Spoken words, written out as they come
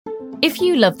If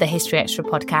you love the History Extra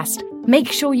podcast,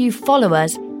 make sure you follow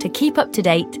us to keep up to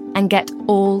date and get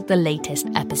all the latest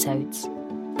episodes.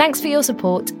 Thanks for your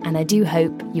support, and I do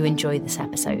hope you enjoy this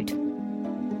episode.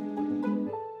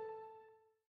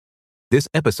 This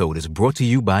episode is brought to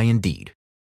you by Indeed.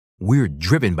 We're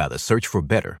driven by the search for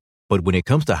better, but when it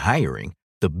comes to hiring,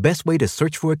 the best way to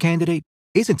search for a candidate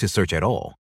isn't to search at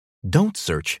all. Don't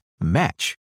search,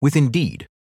 match with Indeed.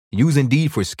 Use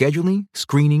Indeed for scheduling,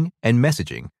 screening, and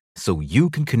messaging so you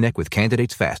can connect with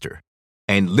candidates faster.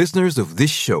 And listeners of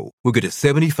this show will get a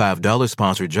 $75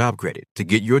 sponsored job credit to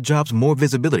get your jobs more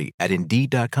visibility at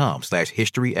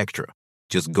Indeed.com/historyextra.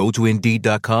 Just go to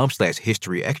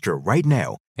Indeed.com/historyextra right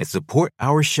now and support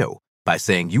our show by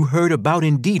saying you heard about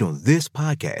Indeed on this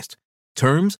podcast.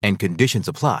 Terms and conditions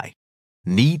apply.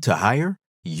 Need to hire?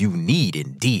 You need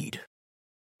Indeed.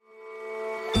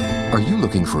 Are you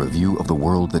looking for a view of the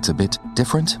world that's a bit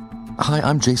different? Hi,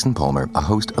 I'm Jason Palmer, a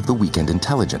host of The Weekend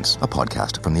Intelligence, a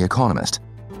podcast from The Economist.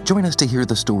 Join us to hear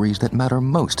the stories that matter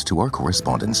most to our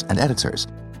correspondents and editors.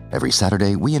 Every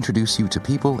Saturday, we introduce you to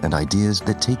people and ideas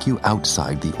that take you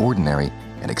outside the ordinary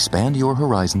and expand your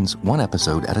horizons one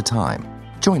episode at a time.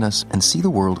 Join us and see the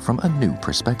world from a new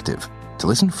perspective. To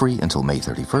listen free until May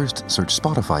 31st, search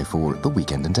Spotify for The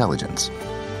Weekend Intelligence.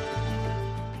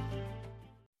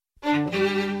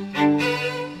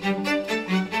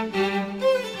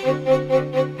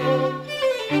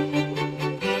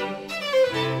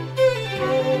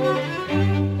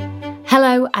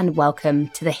 Hello and welcome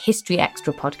to the History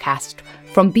Extra podcast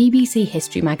from BBC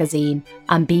History Magazine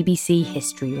and BBC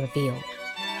History Revealed.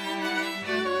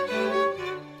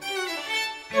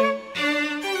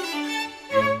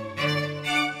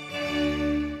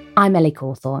 I'm Ellie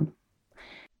Cawthorne.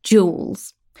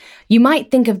 Duels. You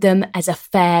might think of them as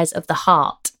affairs of the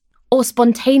heart or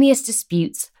spontaneous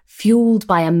disputes fueled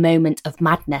by a moment of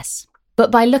madness.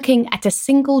 But by looking at a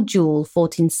single duel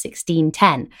fought in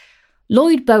 1610,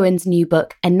 Lloyd Bowen's new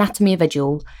book, Anatomy of a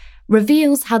Duel,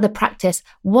 reveals how the practice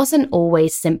wasn't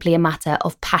always simply a matter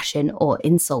of passion or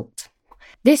insult.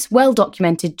 This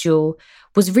well-documented duel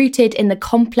was rooted in the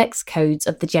complex codes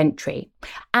of the gentry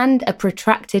and a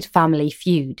protracted family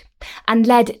feud, and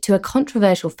led to a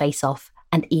controversial face-off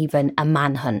and even a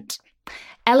manhunt.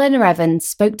 Eleanor Evans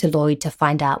spoke to Lloyd to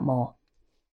find out more.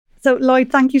 So,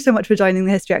 Lloyd, thank you so much for joining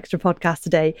the History Extra podcast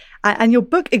today. And your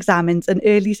book examines an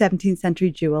early 17th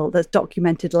century duel that's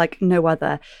documented like no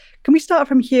other. Can we start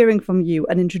from hearing from you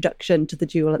an introduction to the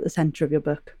duel at the centre of your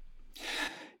book?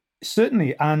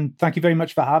 Certainly, and thank you very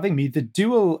much for having me. The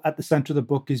duel at the centre of the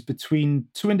book is between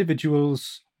two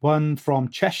individuals, one from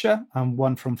Cheshire and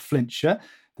one from Flintshire.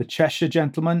 The Cheshire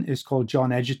gentleman is called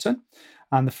John Egerton,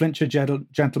 and the Flintshire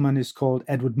gentleman is called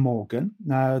Edward Morgan.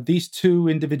 Now, these two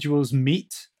individuals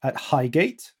meet at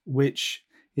Highgate, which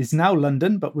is now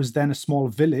London, but was then a small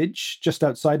village just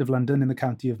outside of London in the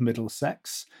county of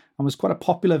Middlesex, and was quite a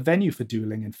popular venue for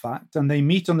duelling, in fact. And they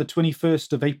meet on the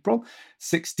 21st of April,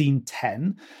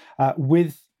 1610,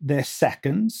 with their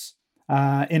seconds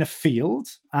in a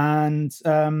field. And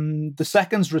the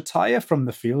seconds retire from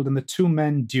the field and the two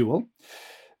men duel.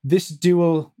 This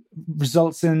duel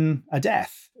results in a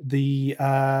death. The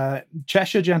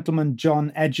Cheshire gentleman,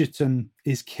 John Egerton,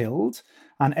 is killed,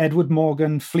 and Edward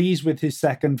Morgan flees with his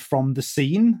second from the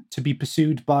scene to be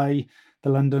pursued by the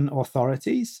London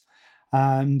authorities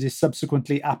and is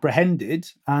subsequently apprehended.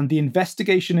 And the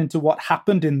investigation into what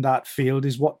happened in that field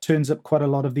is what turns up quite a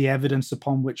lot of the evidence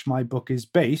upon which my book is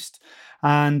based,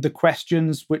 and the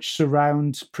questions which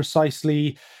surround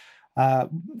precisely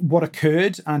what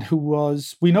occurred and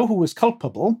we know who was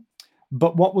culpable,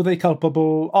 but what were they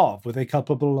culpable of? Were they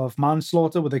culpable of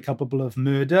manslaughter? Were they culpable of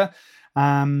murder?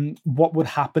 What would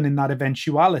happen in that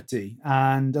eventuality?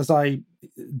 And as I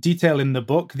detail in the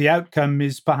book, the outcome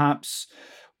is perhaps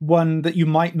one that you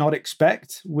might not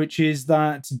expect, which is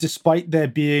that despite there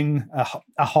being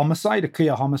a homicide, a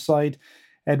clear homicide,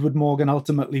 Edward Morgan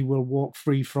ultimately will walk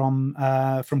free from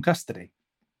custody.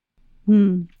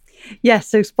 Yes,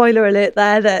 so spoiler alert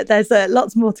there, there's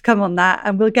lots more to come on that,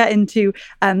 and we'll get into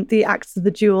the acts of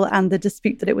the duel and the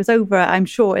dispute that it was over, I'm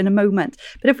sure, in a moment.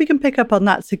 But if we can pick up on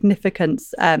that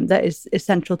significance that is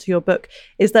central to your book,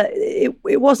 is that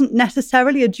it wasn't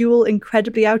necessarily a duel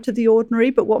incredibly out of the ordinary,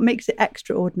 but what makes it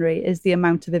extraordinary is the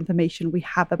amount of information we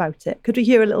have about it. Could we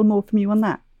hear a little more from you on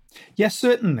that? Yes,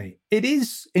 certainly. It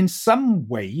is, in some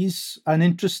ways, an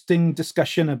interesting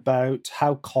discussion about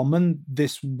how common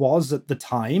this was at the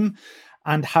time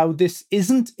and how this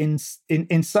isn't, in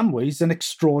some ways, an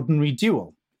extraordinary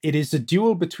duel. It is a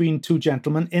duel between two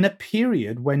gentlemen in a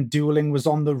period when dueling was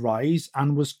on the rise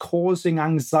and was causing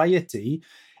anxiety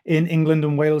in England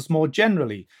and Wales more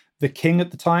generally. The king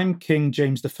at the time, King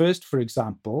James I, for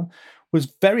example,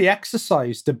 was very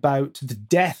exercised about the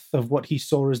death of what he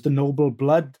saw as the noble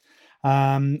blood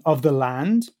of the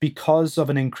land because of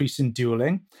an increase in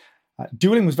dueling.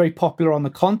 Dueling was very popular on the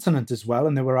continent as well,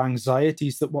 and there were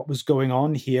anxieties that what was going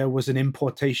on here was an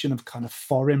importation of kind of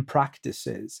foreign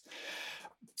practices.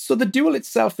 So the duel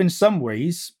itself, in some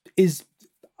ways, is,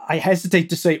 I hesitate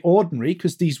to say ordinary,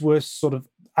 because these were sort of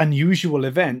unusual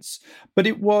events, but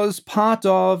it was part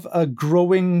of a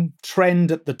growing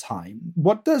trend at the time.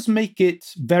 What does make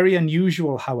it very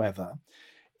unusual, however,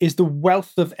 is the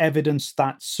wealth of evidence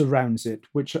that surrounds it,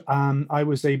 which I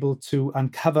was able to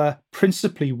uncover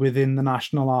principally within the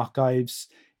National Archives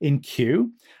in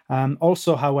Kew.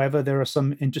 Also, however, there are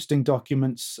some interesting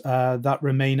documents that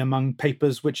remain among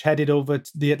papers which headed over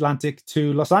to the Atlantic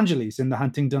to Los Angeles in the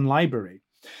Huntington Library.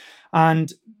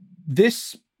 And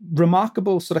this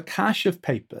remarkable sort of cache of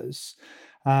papers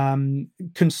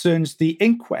concerns the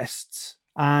inquests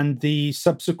and the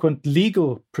subsequent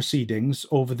legal proceedings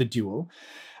over the duel,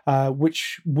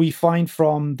 which we find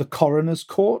from the coroner's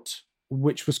court,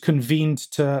 which was convened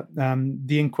to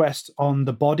the inquest on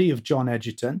the body of John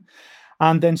Egerton,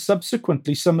 and then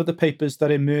subsequently some of the papers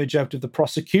that emerge out of the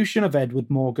prosecution of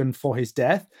Edward Morgan for his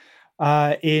death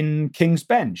in King's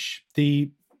Bench,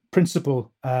 the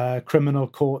principal criminal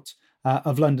court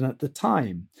of London at the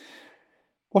time.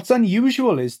 What's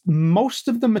unusual is most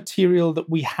of the material that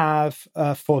we have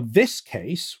for this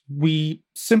case, we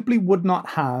simply would not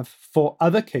have for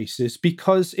other cases,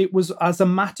 because it was as a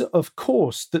matter of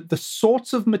course that the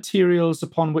sorts of materials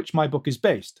upon which my book is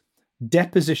based,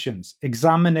 depositions,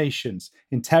 examinations,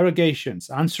 interrogations,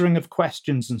 answering of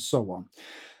questions, and so on,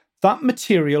 that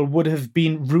material would have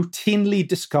been routinely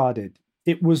discarded.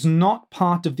 It was not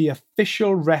part of the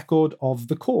official record of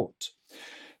the court.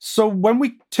 So when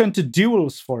we turn to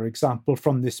duels, for example,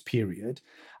 from this period,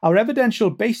 our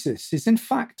evidential basis is in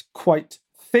fact quite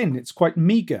thin. It's quite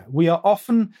meager. We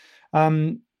often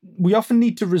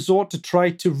need to resort to try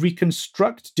to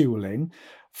reconstruct dueling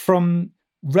from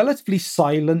relatively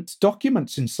silent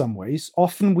documents in some ways.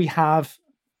 Often we have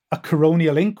a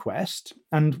coronial inquest,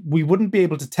 and we wouldn't be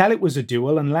able to tell it was a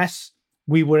duel unless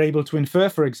we were able to infer,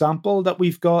 for example, that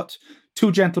we've got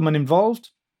two gentlemen involved,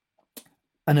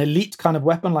 an elite kind of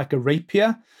weapon like a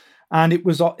rapier, and it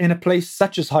was in a place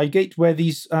such as Highgate where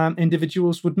these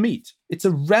individuals would meet. It's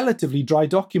a relatively dry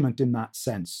document in that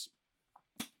sense.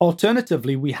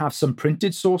 Alternatively, we have some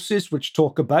printed sources which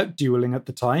talk about dueling at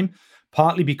the time,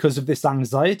 partly because of this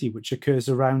anxiety which occurs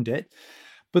around it.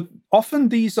 But often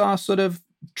these are sort of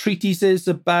treatises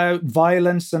about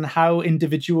violence and how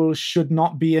individuals should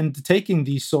not be undertaking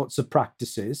these sorts of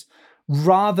practices,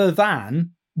 rather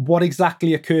than what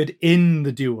exactly occurred in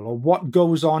the duel or what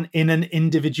goes on in an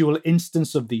individual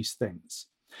instance of these things.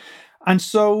 And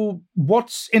so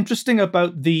what's interesting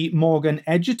about the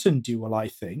Morgan-Egerton duel, I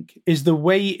think, is the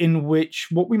way in which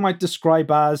what we might describe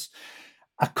as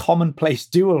a commonplace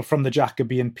duel from the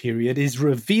Jacobean period is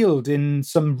revealed in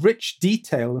some rich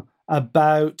detail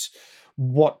about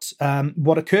what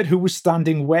occurred, who was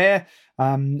standing where,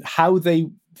 how they,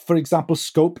 for example,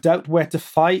 scoped out where to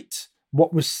fight,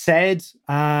 what was said,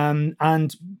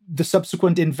 and the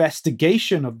subsequent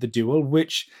investigation of the duel,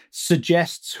 which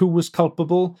suggests who was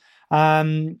culpable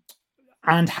and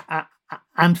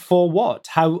for what,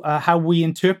 how we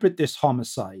interpret this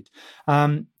homicide.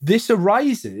 This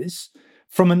arises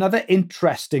from another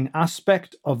interesting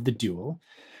aspect of the duel,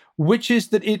 which is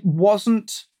that it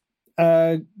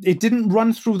didn't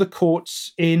run through the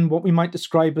courts in what we might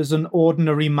describe as an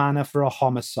ordinary manner for a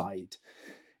homicide.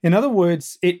 In other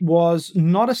words, it was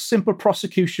not a simple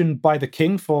prosecution by the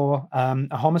king for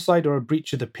a homicide or a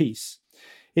breach of the peace.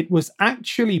 It was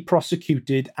actually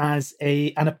prosecuted as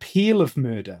an appeal of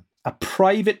murder, a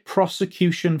private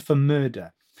prosecution for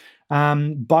murder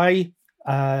by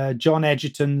John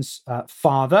Egerton's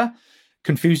father.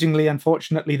 Confusingly,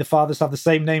 unfortunately, the fathers have the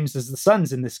same names as the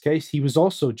sons in this case. He was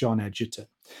also John Egerton.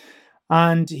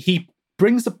 And he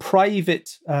brings a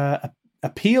private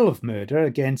appeal of murder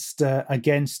against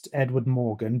Edward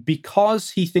Morgan because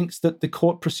he thinks that the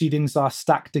court proceedings are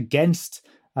stacked against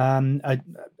a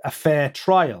fair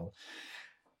trial.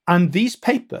 And these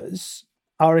papers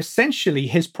are essentially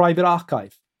his private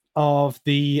archive of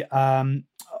the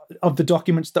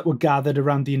documents that were gathered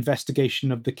around the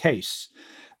investigation of the case.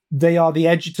 They are the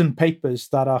Egerton papers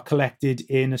that are collected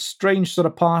in a strange sort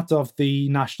of part of the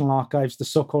National Archives, the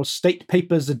so-called State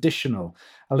Papers Additional,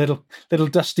 a little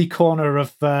dusty corner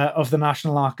of the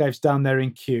National Archives down there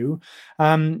in Kew.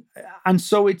 And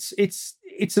so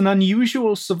it's an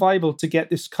unusual survival to get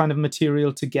this kind of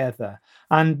material together.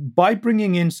 And by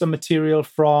bringing in some material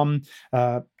from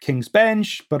King's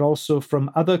Bench, but also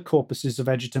from other corpuses of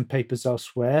Egerton papers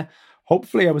elsewhere,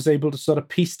 hopefully I was able to sort of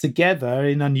piece together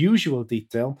in unusual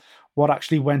detail what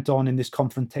actually went on in this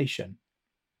confrontation.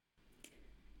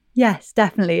 Yes,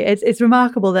 definitely. It's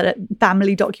remarkable that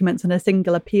family documents and a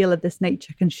single appeal of this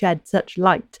nature can shed such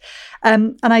light.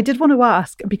 And I did want to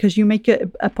ask, because you make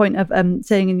a point of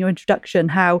saying in your introduction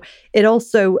how it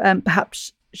also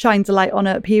perhaps shines a light on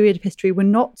a period of history we're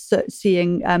not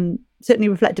seeing certainly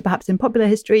reflected perhaps in popular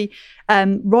history.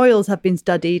 Royals have been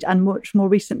studied, and much more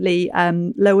recently,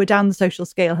 lower down the social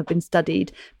scale have been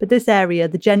studied. But this area,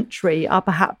 the gentry, are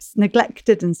perhaps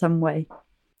neglected in some way.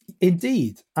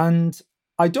 Indeed. And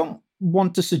I don't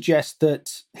want to suggest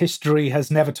that history has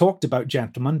never talked about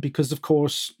gentlemen, because, of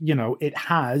course, it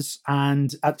has,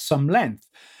 and at some length.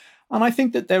 And I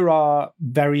think that there are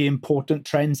very important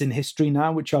trends in history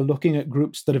now which are looking at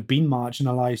groups that have been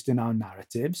marginalized in our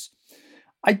narratives.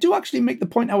 I do actually make the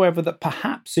point, however, that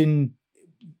perhaps in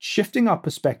shifting our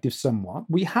perspective somewhat,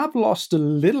 we have lost a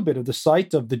little bit of the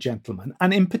sight of the gentleman,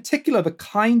 and in particular, the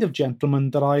kind of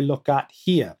gentleman that I look at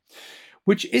here,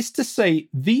 which is to say,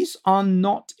 these are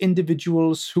not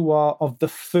individuals who are of the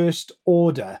first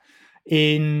order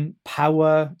in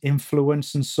power,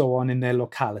 influence, and so on in their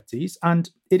localities.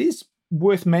 And it is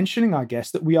worth mentioning, I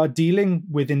guess, that we are dealing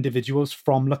with individuals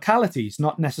from localities,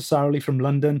 not necessarily from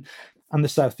London and the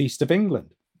southeast of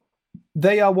England.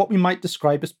 They are what we might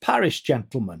describe as parish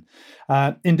gentlemen,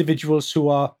 individuals who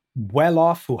are well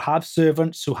off, who have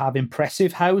servants, who have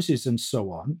impressive houses, and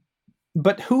so on,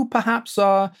 but who perhaps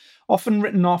are often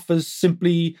written off as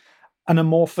simply an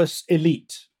amorphous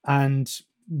elite. And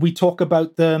we talk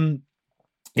about them,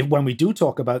 when we do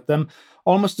talk about them,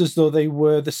 almost as though they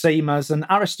were the same as an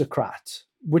aristocrat,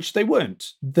 which they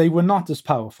weren't. They were not as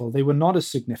powerful. They were not as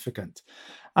significant.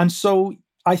 And so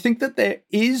I think that there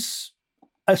is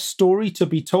a story to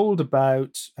be told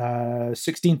about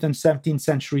 16th and 17th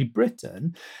century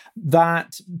Britain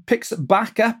that picks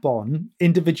back up on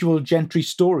individual gentry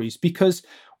stories, because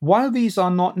while these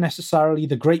are not necessarily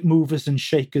the great movers and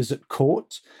shakers at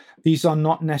court, these are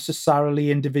not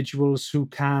necessarily individuals who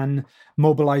can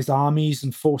mobilize armies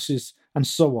and forces and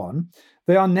so on,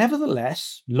 they are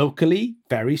nevertheless locally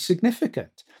very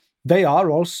significant. They are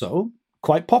also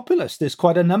quite populous. There's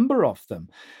quite a number of them.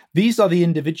 These are the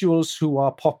individuals who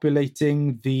are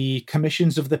populating the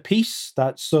commissions of the peace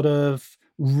that sort of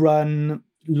run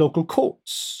local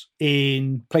courts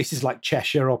in places like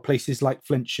Cheshire or places like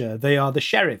Flintshire. They are the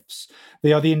sheriffs.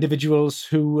 They are the individuals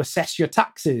who assess your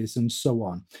taxes and so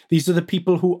on. These are the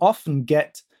people who often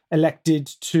get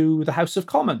elected to the House of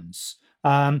Commons.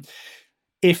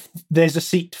 If there's a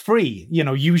seat free,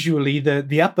 usually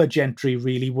the upper gentry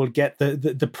really will get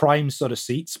the prime sort of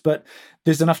seats, but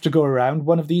there's enough to go around.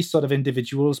 One of these sort of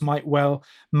individuals might well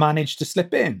manage to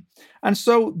slip in. And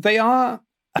so they are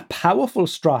a powerful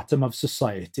stratum of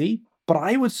society, but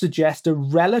I would suggest a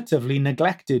relatively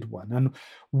neglected one. And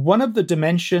one of the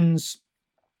dimensions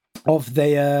of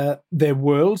their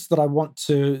worlds that I want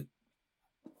to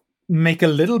make a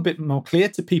little bit more clear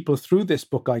to people through this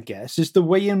book, I guess, is the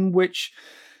way in which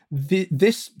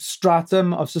this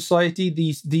stratum of society,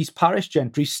 these parish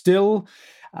gentry, still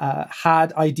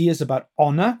had ideas about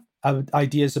honor,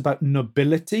 ideas about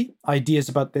nobility, ideas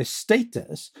about their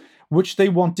status, which they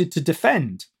wanted to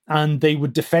defend. And they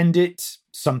would defend it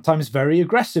sometimes very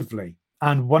aggressively.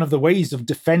 And one of the ways of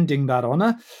defending that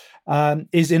honor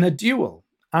is in a duel.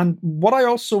 And what I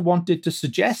also wanted to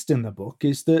suggest in the book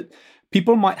is that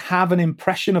people might have an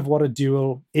impression of what a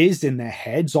duel is in their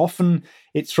heads. Often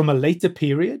it's from a later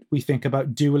period. We think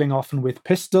about dueling often with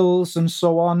pistols and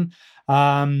so on,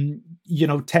 10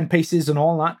 paces and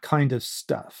all that kind of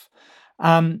stuff.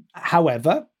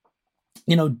 However,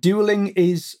 dueling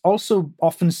is also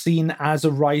often seen as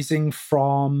arising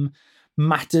from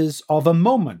matters of a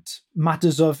moment,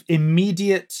 matters of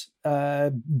immediate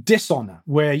dishonor,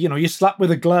 where, you slap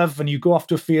with a glove and you go off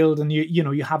to a field and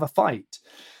you have a fight.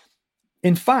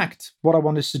 In fact, what I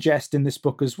want to suggest in this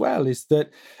book as well is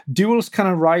that duels can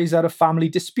arise out of family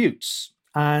disputes,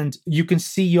 and you can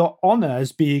see your honor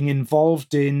as being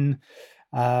involved in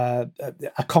a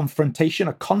confrontation,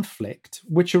 a conflict,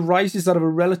 which arises out of a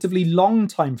relatively long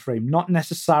time frame, not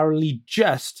necessarily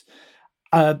just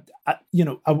a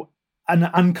an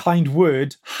unkind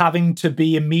word having to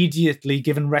be immediately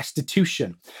given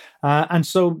restitution. And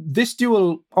so this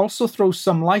duel also throws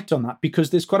some light on that, because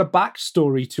there's quite a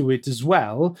backstory to it as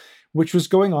well, which was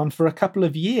going on for a couple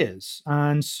of years.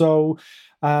 And so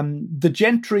the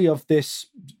gentry of this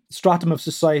stratum of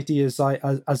society, as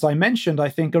I mentioned, I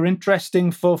think are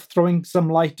interesting for throwing some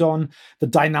light on the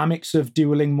dynamics of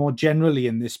dueling more generally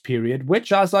in this period,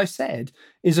 which, as I said,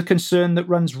 is a concern that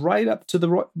runs right up to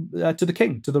the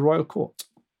king, to the royal court.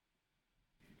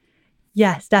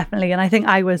 Yes, definitely. And I think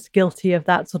I was guilty of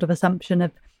that sort of assumption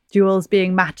of duels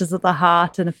being matters of the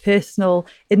heart and a personal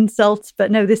insult.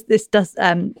 But no, this does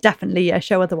definitely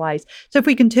show otherwise. So if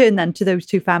we can turn then to those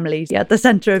two families at the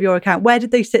centre of your account, where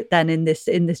did they sit then in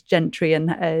this gentry,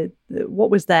 and what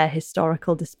was their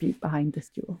historical dispute behind this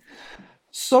duel?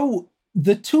 So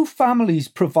the two families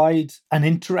provide an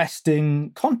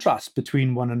interesting contrast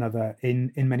between one another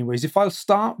in many ways. If I'll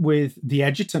start with the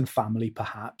Egerton family,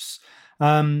 perhaps.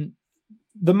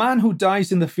 The man who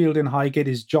dies in the field in Highgate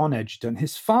is John Egerton.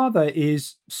 His father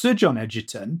is Sir John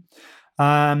Egerton,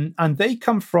 and they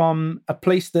come from a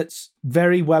place that's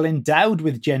very well endowed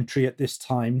with gentry at this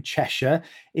time, Cheshire.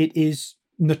 It is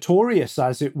notorious,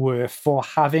 as it were, for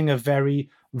having a very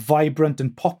vibrant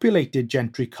and populated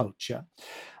gentry culture.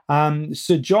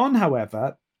 Sir John,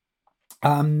 however,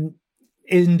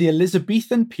 in the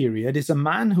Elizabethan period, is a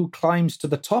man who climbs to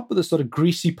the top of the sort of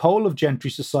greasy pole of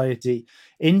gentry society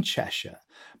in Cheshire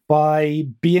by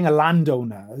being a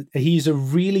landowner. He's a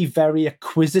really very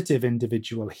acquisitive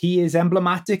individual. He is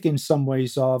emblematic in some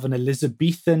ways of an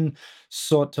Elizabethan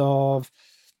sort of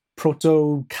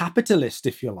proto-capitalist,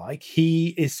 if you like. He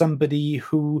is somebody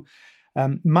who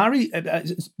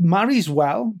marries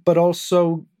well, but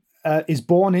also is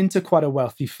born into quite a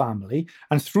wealthy family,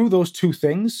 and through those two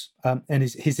things, and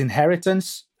his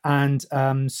inheritance and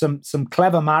some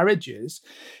clever marriages,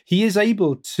 he is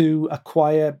able to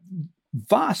acquire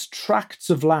vast tracts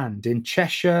of land in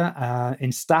Cheshire,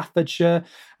 in Staffordshire,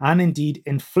 and indeed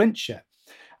in Flintshire.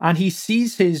 And he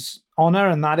sees his honour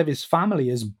and that of his family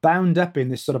as bound up in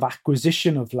this sort of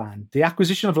acquisition of land. The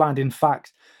acquisition of land, in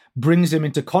fact, brings him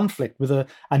into conflict with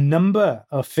a number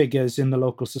of figures in the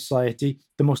local society,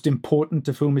 the most important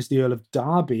of whom is the Earl of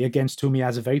Derby, against whom he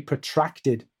has a very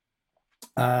protracted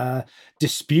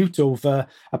dispute over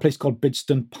a place called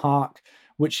Bidston Park,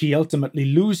 which he ultimately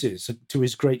loses to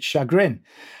his great chagrin.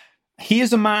 He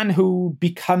is a man who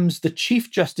becomes the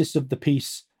Chief Justice of the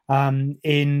Peace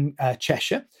in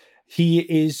Cheshire. He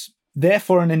is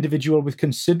therefore an individual with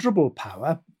considerable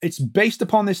power. It's based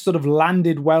upon this sort of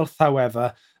landed wealth,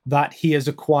 however, that he has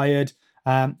acquired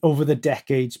over the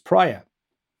decades prior.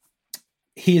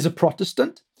 He is a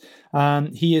Protestant.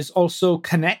 He is also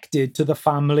connected to the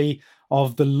family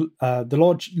of the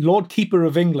Lord Keeper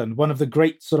of England, one of the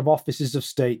great sort of offices of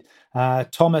state,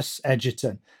 Thomas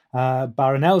Egerton,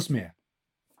 Baron Ellesmere.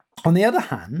 On the other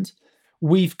hand,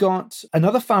 we've got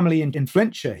another family in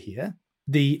Flintshire here,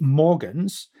 the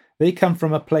Morgans. They come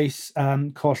from a place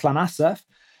called Llanasaf.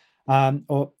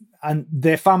 And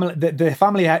their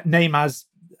family name has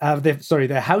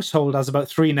their household has about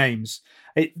three names.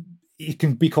 It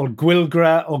can be called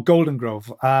Gwilgra or Goldengrove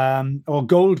or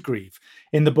Goldgrieve.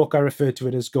 In the book, I refer to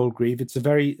it as Goldgrieve. It's a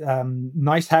very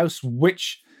nice house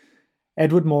which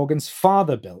Edward Morgan's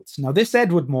father built. Now, this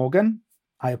Edward Morgan,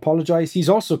 I apologize, he's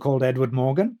also called Edward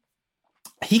Morgan.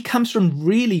 He comes from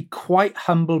really quite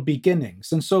humble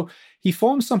beginnings. And so he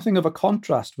forms something of a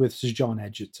contrast with Sir John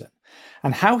Egerton.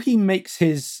 And how he makes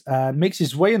his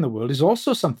way in the world is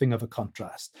also something of a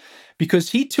contrast,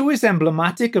 because he too is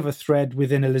emblematic of a thread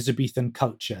within Elizabethan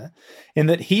culture, in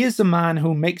that he is a man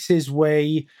who makes his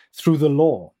way through the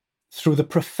law, through the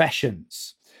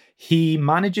professions. He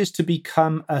manages to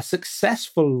become a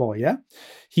successful lawyer.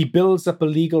 He builds up a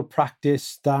legal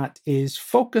practice that is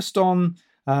focused on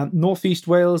Northeast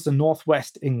Wales and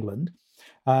Northwest England.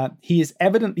 He is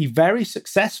evidently very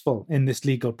successful in this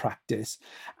legal practice,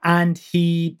 and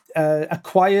he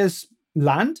acquires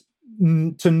land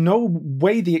to no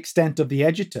way the extent of the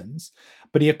Egertons,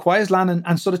 but he acquires land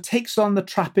and sort of takes on the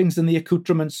trappings and the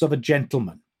accoutrements of a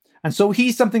gentleman. And so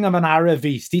he's something of an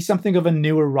arriviste. He's something of a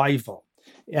new arrival.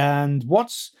 And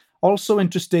what's also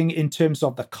interesting in terms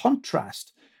of the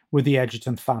contrast with the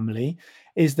Egerton family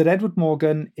is that Edward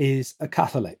Morgan is a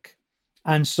Catholic.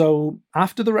 And so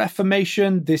after the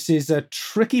Reformation, this is a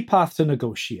tricky path to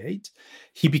negotiate.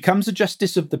 He becomes a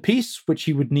justice of the peace, which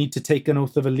he would need to take an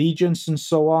oath of allegiance and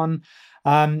so on.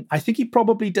 I think he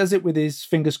probably does it with his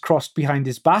fingers crossed behind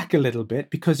his back a little bit,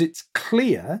 because it's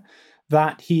clear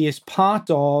that he is part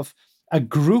of a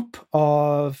group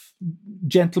of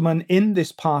gentlemen in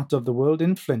this part of the world,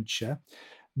 in Flintshire,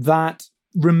 that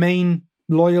remain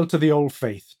loyal to the old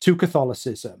faith, to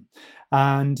Catholicism.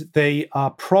 And they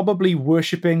are probably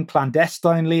worshipping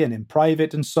clandestinely and in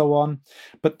private and so on.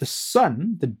 But the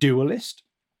son, the duelist,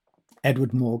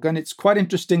 Edward Morgan, it's quite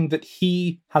interesting that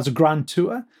he has a grand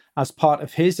tour as part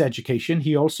of his education.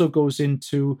 He also goes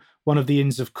into one of the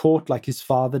Inns of Court like his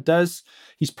father does.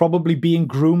 He's probably being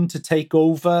groomed to take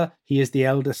over. He is the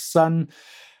eldest son.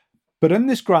 But in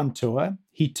this grand tour,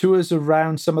 he tours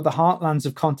around some of the heartlands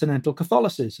of continental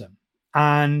Catholicism.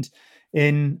 And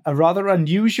in a rather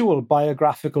unusual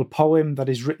biographical poem that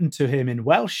is written to him in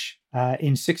Welsh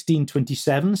in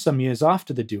 1627, some years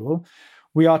after the duel,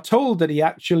 we are told that he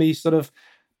actually sort of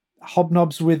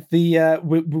hobnobs with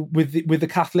the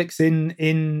Catholics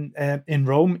in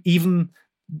Rome, even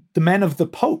the men of the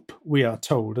Pope, we are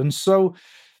told. And so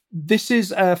this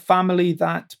is a family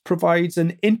that provides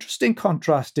an interesting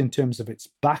contrast in terms of its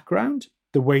background,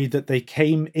 the way that they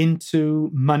came into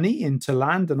money, into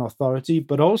land and authority,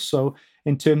 but also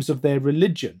in terms of their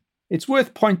religion. It's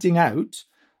worth pointing out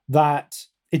that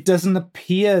it doesn't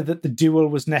appear that the duel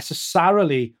was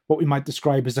necessarily what we might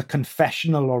describe as a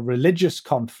confessional or religious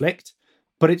conflict,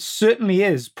 but it certainly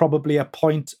is probably a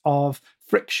point of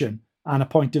friction and a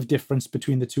point of difference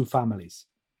between the two families.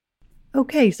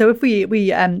 Okay, so if we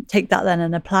take that then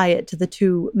and apply it to the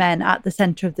two men at the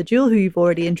centre of the duel who you've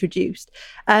already introduced,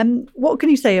 what can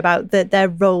you say about their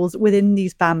roles within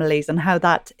these families and how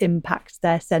that impacts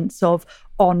their sense of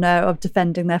honour, of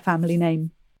defending their family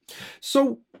name?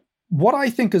 So what I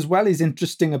think as well is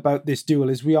interesting about this duel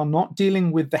is we are not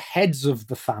dealing with the heads of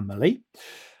the family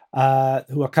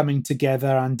who are coming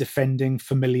together and defending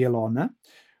familial honour.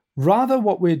 Rather,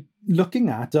 what we're looking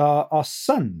at are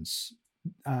sons.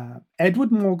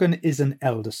 Edward Morgan is an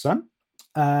elder son.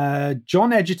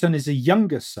 John Egerton is a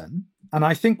younger son. And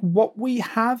I think what we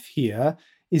have here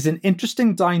is an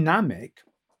interesting dynamic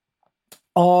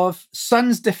of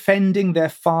sons defending their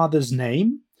father's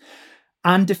name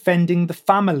and defending the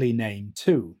family name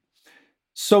too.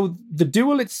 So the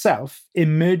duel itself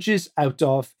emerges out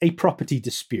of a property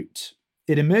dispute.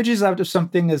 It emerges out of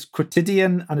something as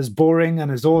quotidian and as boring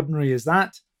and as ordinary as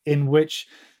that, in which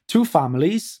two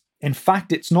families, in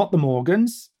fact, it's not the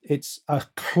Morgans, it's a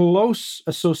close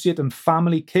associate and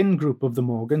family kin group of the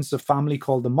Morgans, a family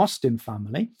called the Mostyn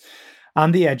family,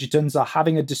 and the Egertons are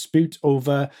having a dispute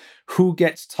over who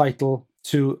gets title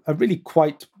to a really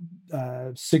quite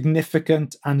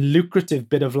significant and lucrative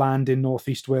bit of land in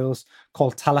northeast Wales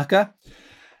called Talaca.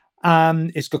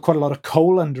 It's got quite a lot of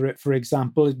coal under it, for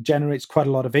example. It generates quite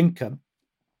a lot of income.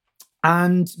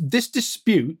 And this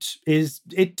dispute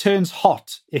it turns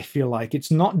hot, if you like.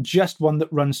 It's not just one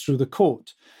that runs through the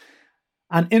court.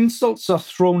 And insults are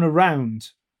thrown around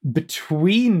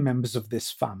between members of this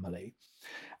family.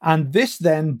 And this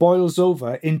then boils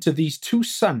over into these two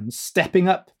sons stepping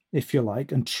up, if you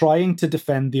like, and trying to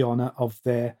defend the honour of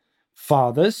their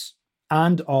fathers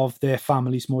and of their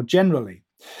families more generally.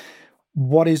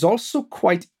 What is also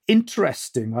quite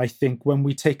interesting, I think, when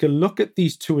we take a look at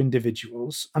these two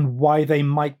individuals and why they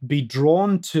might be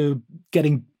drawn to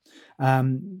getting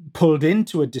pulled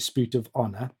into a dispute of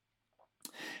honour,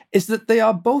 is that they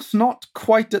are both not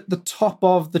quite at the top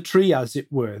of the tree, as it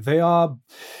were. They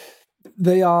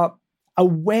are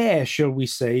aware, shall we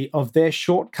say, of their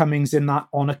shortcomings in that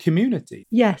honour community.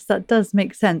 Yes, that does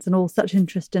make sense, and all such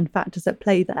interesting factors at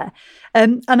play there.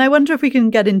 And I wonder if we can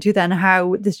get into then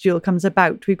how this duel comes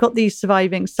about. We've got these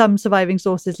some surviving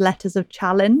sources, letters of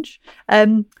challenge.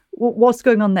 What's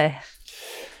going on there?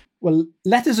 Well,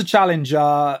 letters of challenge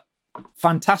are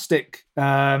fantastic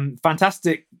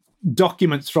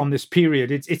documents from this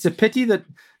period. It's a pity that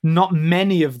not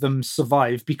many of them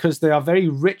survive because they are very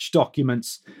rich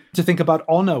documents to think about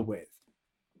honour with.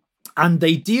 And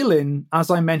they deal in, as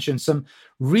I mentioned, some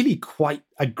really quite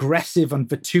aggressive and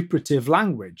vituperative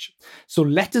language. So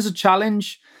letters of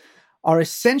challenge are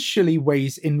essentially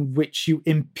ways in which you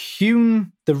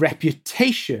impugn the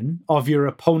reputation of your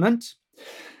opponent.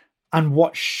 And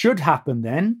what should happen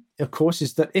then, of course,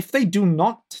 is that if they do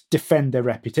not defend their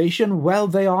reputation, well,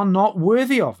 they are not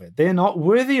worthy of it. They're not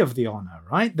worthy of the honour,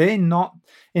 right? They're not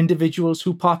individuals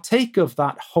who partake of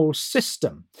that whole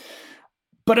system.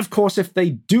 But of course, if they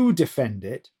do defend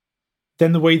it,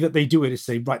 then the way that they do it is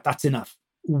say, right, that's enough.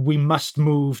 We must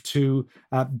move to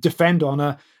defend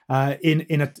honour in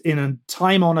a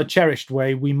time-honoured, cherished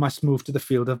way. We must move to the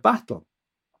field of battle.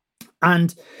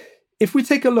 And if we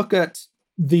take a look at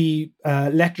the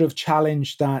letter of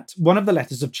challenge one of the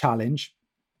letters of challenge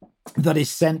that is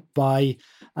sent by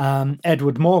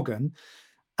Edward Morgan,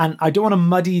 and I don't want to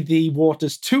muddy the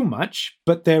waters too much,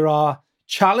 but there are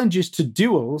challenges to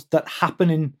duels that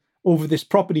happen in over this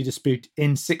property dispute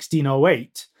in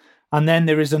 1608. And then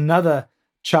there is another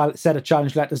set of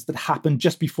challenge letters that happened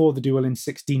just before the duel in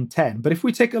 1610. But if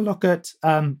we take a look at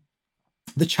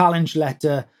the challenge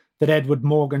letter that Edward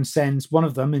Morgan sends, one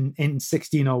of them in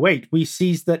 1608, we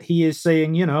see that he is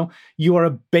saying, you are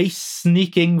a base,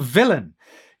 sneaking villain.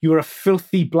 You are a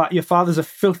filthy black, your father's a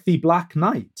filthy black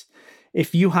knight.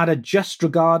 If you had a just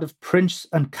regard of prince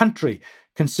and country,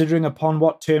 considering upon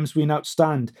what terms we now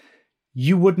stand,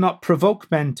 you would not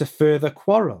provoke men to further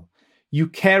quarrel. You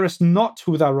carest not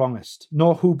who thou wrongest,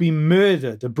 nor who be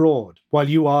murdered abroad, while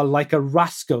you are like a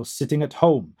rascal sitting at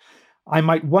home. I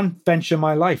might once venture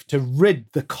my life to rid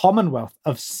the Commonwealth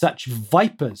of such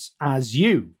vipers as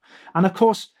you. And of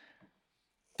course,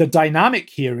 the dynamic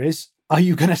here is, are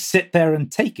you going to sit there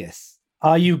and take us?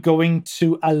 Are you going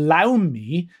to allow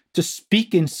me to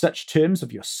speak in such terms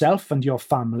of yourself and your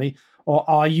family? Or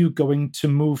are you going to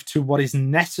move to what is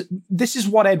necessary? This is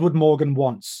what Edward Morgan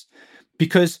wants.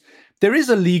 Because there is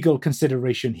a legal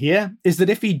consideration here, is that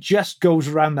if he just goes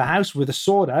around the house with a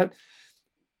sword out,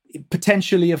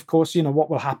 potentially, of course, what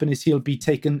will happen is he'll be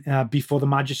taken before the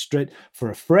magistrate for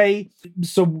a fray.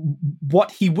 So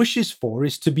what he wishes for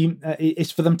is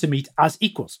for them to meet as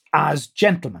equals, as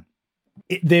gentlemen.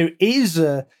 There is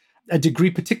a degree,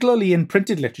 particularly in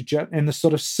printed literature, in the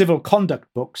sort of civil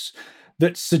conduct books,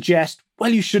 that suggest,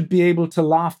 well, you should be able to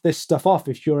laugh this stuff off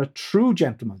if you're a true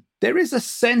gentleman. There is a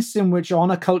sense in which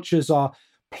honor cultures are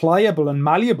pliable and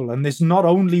malleable, and there's not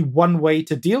only one way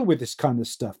to deal with this kind of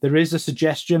stuff. There is a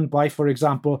suggestion by, for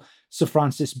example, Sir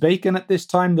Francis Bacon at this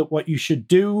time that what you should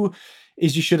do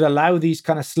is you should allow these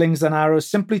kind of slings and arrows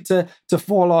simply to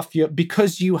fall off you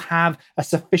because you have a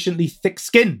sufficiently thick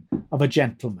skin of a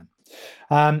gentleman.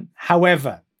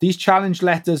 However, these challenge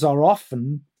letters are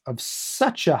often of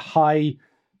such a high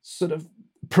sort of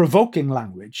provoking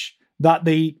language that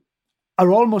they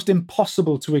are almost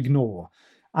impossible to ignore.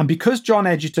 And because John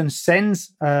Egerton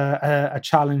sends a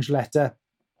challenge letter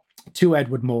to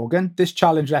Edward Morgan, this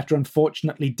challenge letter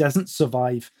unfortunately doesn't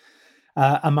survive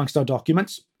amongst our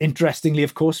documents. Interestingly,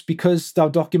 of course, because our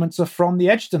documents are from the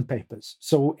Egerton papers.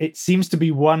 So it seems to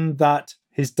be one that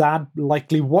his dad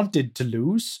likely wanted to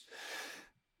lose.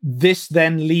 This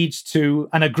then leads to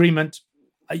an agreement.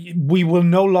 We will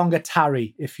no longer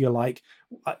tarry, if you like.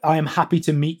 I am happy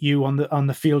to meet you on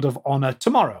the field of honor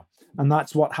tomorrow. And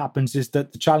that's what happens, is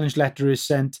that the challenge letter is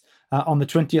sent on the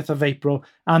 20th of April,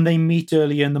 and they meet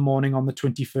early in the morning on the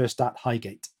 21st at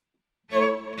Highgate.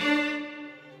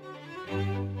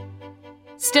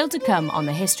 Still to come on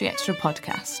the History Extra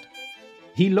podcast.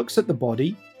 He looks at the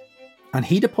body, and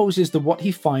he deposes that what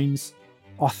he finds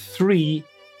are 3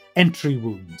 entry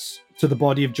wounds to the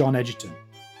body of John Egerton.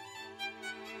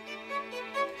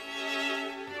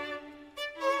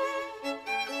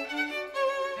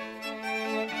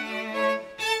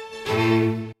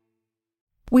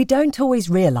 We don't always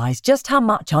realise just how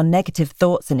much our negative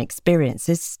thoughts and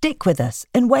experiences stick with us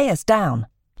and weigh us down.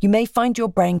 You may find your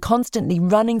brain constantly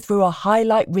running through a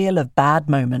highlight reel of bad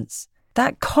moments.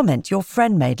 That comment your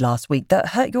friend made last week that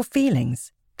hurt your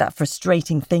feelings. That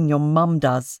frustrating thing your mum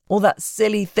does. Or that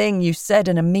silly thing you said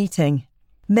in a meeting.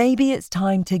 Maybe it's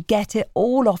time to get it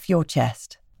all off your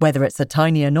chest. Whether it's a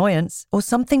tiny annoyance or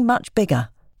something much bigger,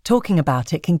 talking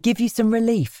about it can give you some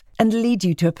relief and lead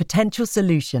you to a potential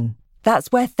solution.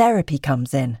 That's where therapy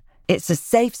comes in. It's a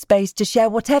safe space to share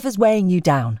whatever's weighing you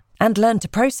down and learn to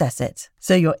process it,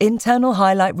 so your internal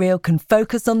highlight reel can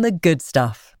focus on the good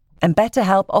stuff. And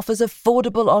BetterHelp offers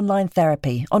affordable online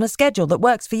therapy on a schedule that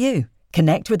works for you.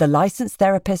 Connect with a licensed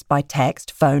therapist by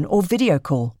text, phone, or video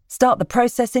call. Start the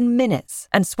process in minutes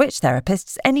and switch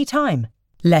therapists anytime.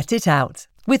 Let it out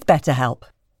with BetterHelp.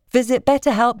 Visit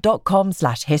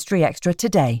betterhelp.com/historyextra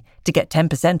today to get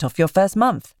 10% off your first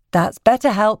month. That's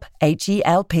BetterHelp,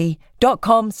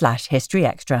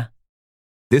 HELP.com/historyextra.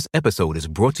 This episode is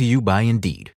brought to you by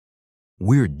Indeed.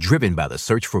 We're driven by the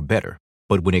search for better,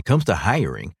 but when it comes to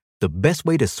hiring, the best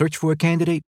way to search for a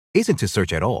candidate isn't to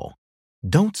search at all.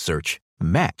 Don't search,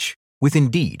 match with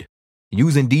Indeed.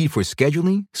 Use Indeed for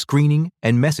scheduling, screening,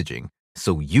 and messaging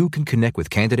so you can connect with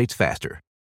candidates faster.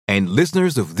 And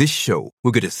listeners of this show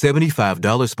will get a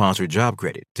 $75 sponsored job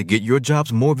credit to get your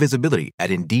jobs more visibility at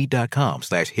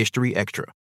Indeed.com/historyextra.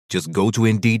 Just go to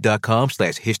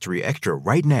Indeed.com/historyextra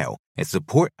right now and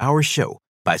support our show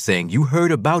by saying you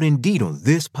heard about Indeed on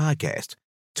this podcast.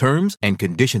 Terms and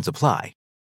conditions apply.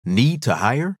 Need to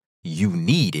hire? You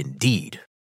need Indeed.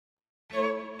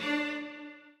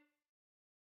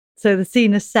 So the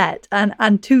scene is set,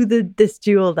 and to this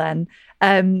duel then,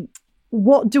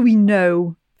 what do we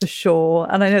know for sure?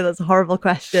 And I know that's a horrible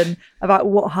question about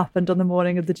what happened on the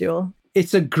morning of the duel.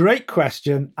 It's a great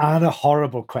question and a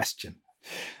horrible question.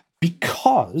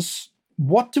 Because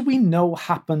what do we know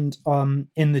happened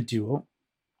in the duel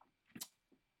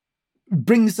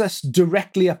brings us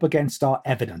directly up against our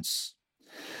evidence.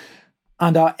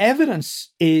 And our evidence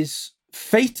is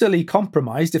fatally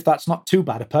compromised, if that's not too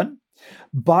bad a pun,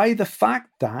 by the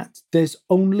fact that there's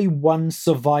only one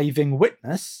surviving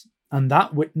witness, and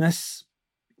that witness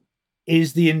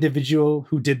is the individual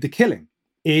who did the killing,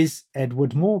 is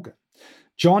Edward Morgan.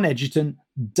 John Egerton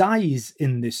dies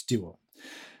in this duel.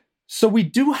 So we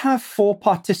do have 4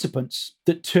 participants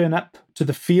that turn up to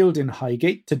the field in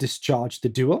Highgate to discharge the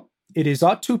duel. It is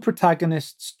our 2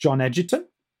 protagonists, John Egerton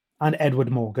and Edward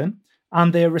Morgan,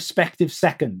 and their respective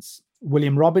seconds,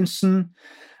 William Robinson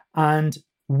and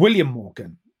William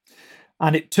Morgan.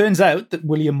 And it turns out that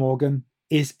William Morgan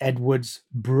is Edward's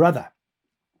brother,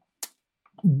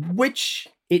 which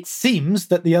it seems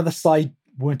that the other side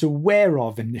weren't aware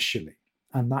of initially,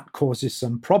 and that causes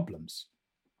some problems.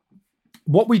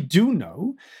 What we do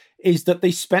know is that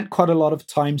they spent quite a lot of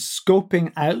time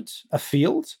scoping out a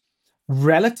field,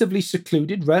 relatively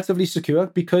secluded, relatively secure,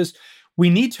 because we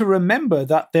need to remember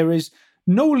that there is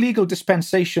no legal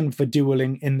dispensation for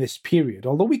dueling in this period.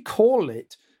 Although we call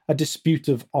it a dispute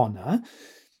of honour,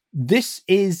 this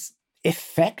is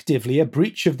effectively a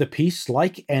breach of the peace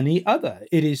like any other.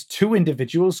 It is 2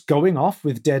 individuals going off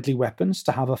with deadly weapons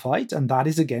to have a fight, and that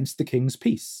is against the king's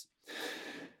peace.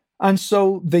 And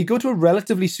so they go to a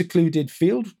relatively secluded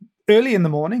field early in the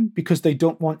morning because they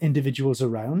don't want individuals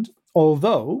around.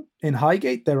 Although in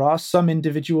Highgate, there are some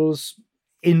individuals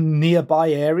in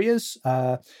nearby areas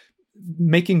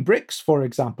making bricks, for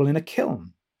example, in a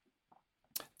kiln.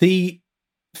 The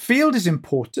field is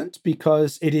important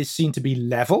because it is seen to be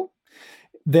level.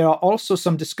 There are also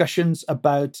some discussions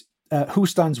about who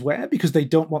stands where, because they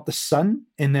don't want the sun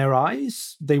in their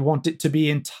eyes. They want it to be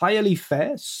entirely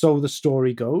fair, so the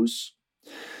story goes.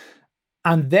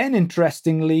 And then,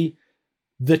 interestingly,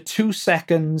 the 2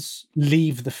 seconds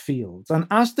leave the field. And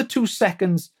as the 2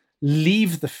 seconds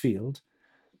leave the field,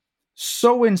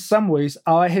 so in some ways,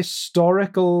 our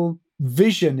historical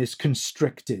vision is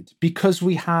constricted because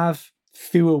we have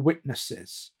fewer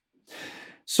witnesses.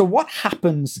 So what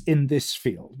happens in this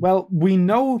field? Well, we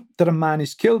know that a man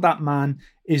is killed. That man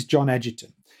is John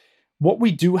Egerton. What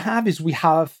we do have is we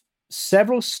have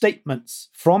several statements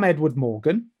from Edward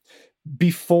Morgan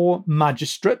before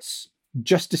magistrates,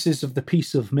 justices of the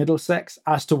peace of Middlesex,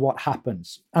 as to what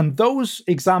happens. And those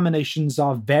examinations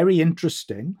are very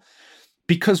interesting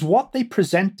because what they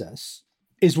present us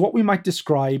is what we might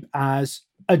describe as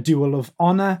a duel of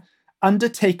honour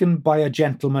undertaken by a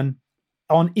gentleman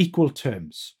on equal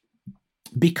terms,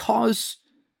 because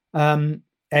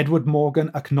Edward Morgan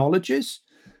acknowledges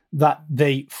that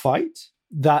they fight,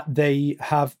 that they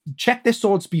have checked their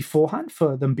swords beforehand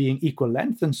for them being equal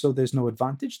length, and so there's no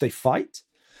advantage. They fight.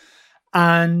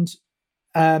 And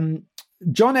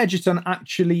John Egerton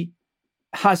actually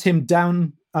has him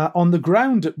down on the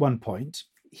ground at one point.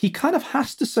 He kind of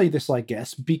has to say this, I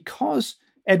guess, because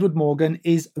Edward Morgan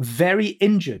is very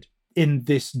injured in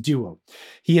this duel.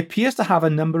 He appears to have a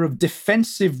number of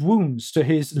defensive wounds to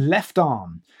his left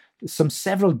arm,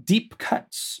 several deep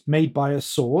cuts made by a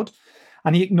sword,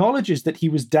 and he acknowledges that he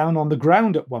was down on the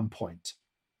ground at one point.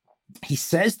 He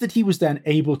says that he was then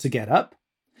able to get up,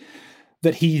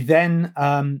 that he then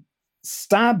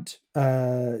stabbed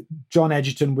John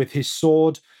Egerton with his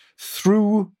sword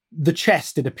through the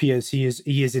chest, it appears he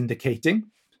is indicating,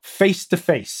 face to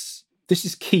face. This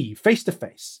is key, face to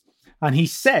face. And he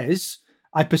says,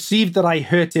 I perceived that I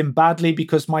hurt him badly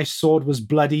because my sword was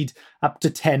bloodied up to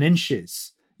 10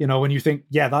 inches. You know, when you think,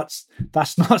 yeah, that's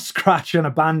not a scratch and a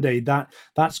Band-Aid,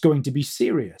 that's going to be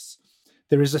serious.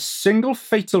 There is a single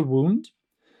fatal wound.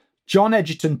 John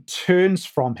Egerton turns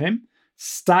from him,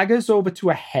 staggers over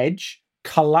to a hedge,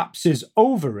 collapses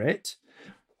over it,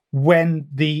 when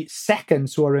the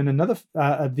seconds who are in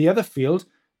the other field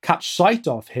catch sight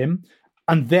of him.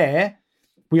 And there,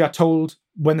 we are told,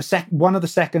 when one of the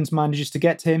seconds manages to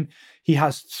get to him, he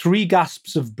has 3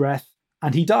 gasps of breath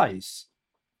and he dies.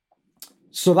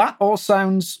 So that all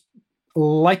sounds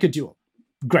like a duel.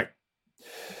 Great.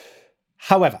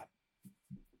 However,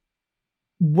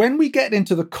 when we get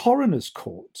into the coroner's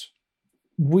court,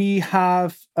 we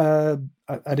have an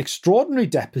extraordinary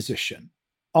deposition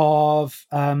of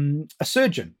a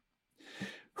surgeon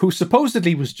who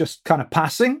supposedly was just kind of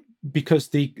passing, because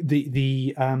the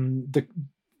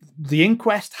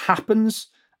inquest happens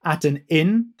at an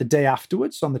inn the day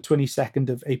afterwards, on the 22nd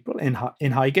of April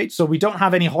in Highgate. So we don't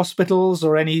have any hospitals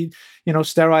or any,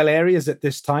 sterile areas at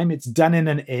this time. It's done in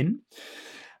an inn.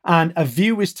 And a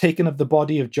view is taken of the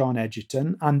body of John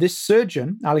Egerton. And this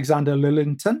surgeon, Alexander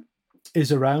Lillington,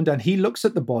 is around, and he looks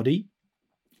at the body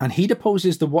and he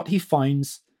deposes that what he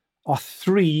finds are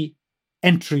 3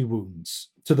 entry wounds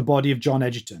to the body of John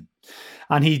Egerton.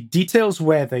 And he details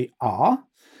where they are.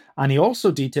 And he also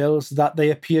details that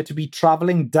they appear to be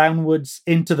traveling downwards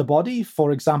into the body,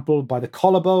 for example, by the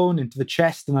collarbone, into the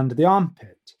chest, and under the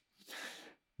armpit.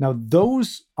 Now,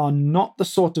 those are not the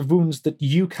sort of wounds that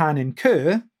you can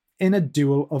incur in a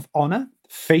duel of honor,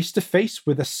 face to face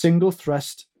with a single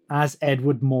thrust, as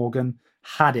Edward Morgan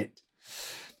had it.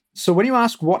 So when you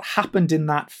ask what happened in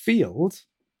that field,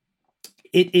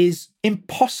 it is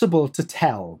impossible to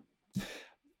tell.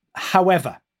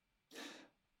 However,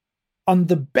 on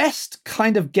the best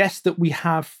kind of guess that we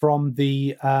have from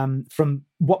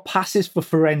what passes for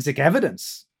forensic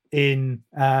evidence in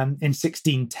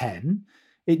 1610,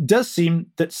 it does seem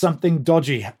that something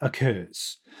dodgy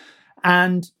occurs.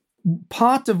 And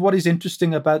part of what is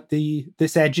interesting about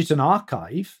this Egerton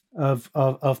archive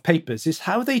of papers is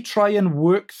how they try and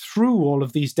work through all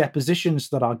of these depositions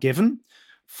that are given.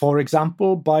 For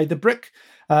example, by the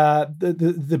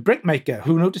brickmaker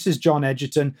who notices John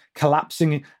Egerton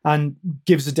collapsing and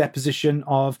gives a deposition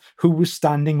of who was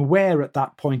standing where at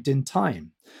that point in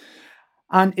time.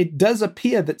 And it does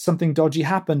appear that something dodgy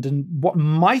happened. And what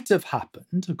might have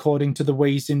happened, according to the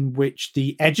ways in which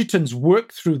the Egertons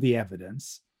work through the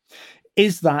evidence,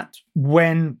 is that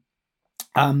when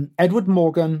Edward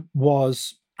Morgan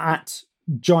was at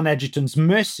John Egerton's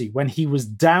mercy, when he was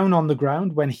down on the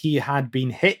ground, when he had been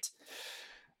hit,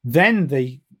 then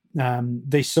they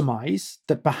surmise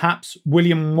that perhaps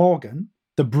William Morgan,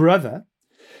 the brother,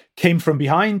 came from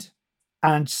behind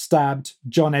and stabbed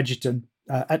John Egerton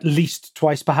at least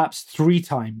twice, perhaps 3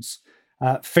 times,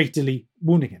 fatally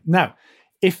wounding him. Now,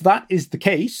 if that is the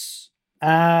case,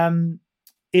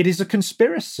 it is a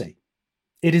conspiracy.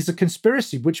 It is a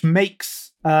conspiracy which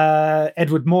makes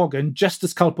Edward Morgan just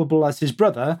as culpable as his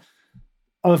brother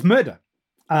of murder.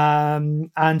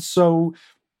 And so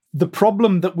the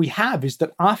problem that we have is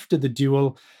that after the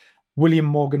duel, William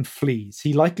Morgan flees.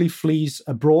 He likely flees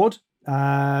abroad we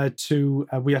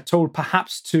are told,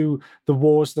 perhaps to the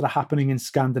wars that are happening in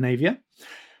Scandinavia.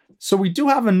 So we do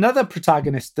have another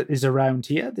protagonist that is around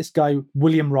here, this guy,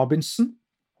 William Robinson,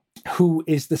 who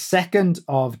is the second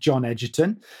of John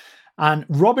Egerton. And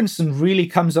Robinson really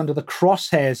comes under the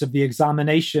crosshairs of the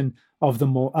examination of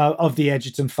the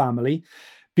Egerton family,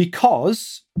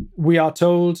 because we are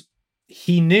told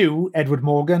he knew Edward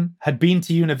Morgan, had been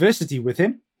to university with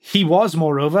him. He was,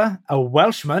 moreover, a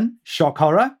Welshman, shock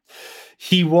horror.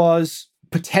 He was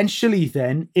potentially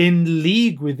then in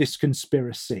league with this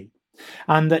conspiracy.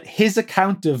 And that his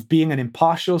account of being an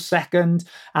impartial second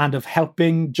and of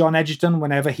helping John Egerton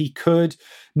whenever he could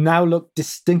now looked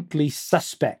distinctly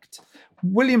suspect.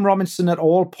 William Robinson at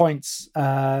all points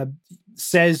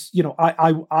says,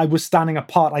 I was standing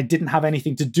apart. I didn't have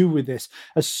anything to do with this.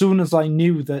 As soon as I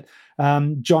knew that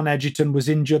John Egerton was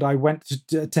injured, I went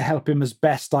to help him as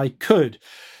best I could.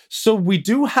 So we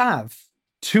do have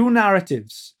 2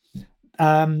 narratives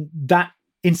that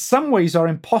in some ways are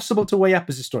impossible to weigh up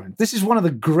as historians. This is one of the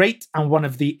great and one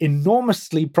of the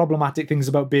enormously problematic things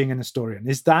about being an historian,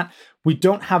 is that we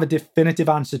don't have a definitive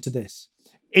answer to this.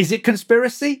 Is it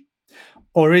conspiracy?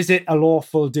 Or is it a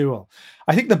lawful duel?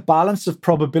 I think the balance of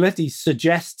probability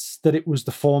suggests that it was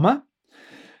the former.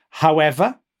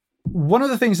 However, one of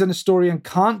the things an historian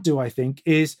can't do, I think,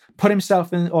 is put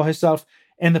himself or herself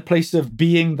in the place of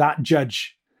being that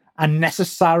judge and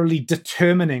necessarily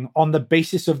determining on the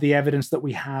basis of the evidence that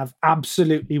we have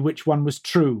absolutely which one was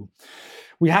true.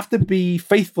 We have to be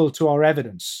faithful to our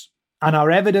evidence. And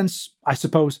our evidence, I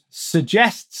suppose,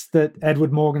 suggests that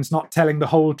Edward Morgan's not telling the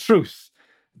whole truth.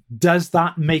 Does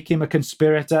that make him a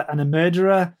conspirator and a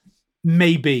murderer?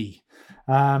 Maybe.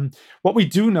 What we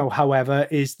do know, however,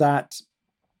 is that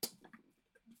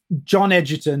John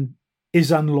Egerton is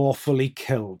unlawfully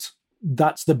killed.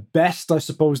 That's the best, I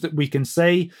suppose, that we can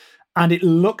say. And it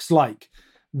looks like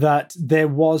that there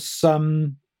was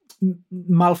some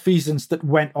malfeasance that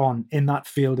went on in that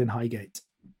field in Highgate.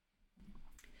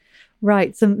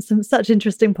 Right, some such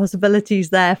interesting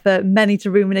possibilities there for many to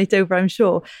ruminate over, I'm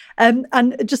sure. And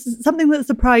just something that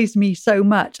surprised me so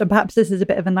much, and perhaps this is a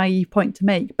bit of a naive point to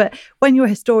make, but when you're a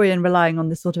historian relying on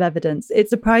this sort of evidence, it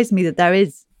surprised me that there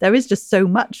is just so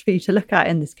much for you to look at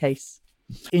in this case.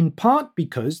 In part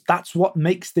because that's what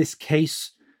makes this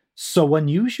case so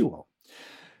unusual.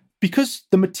 Because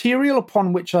the material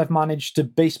upon which I've managed to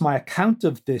base my account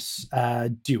of this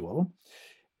duel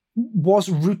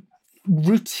was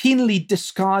routinely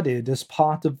discarded as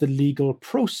part of the legal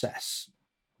process.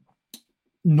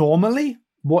 Normally,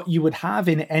 what you would have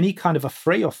in any kind of a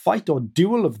fray or fight or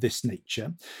duel of this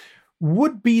nature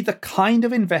would be the kind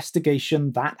of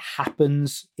investigation that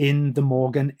happens in the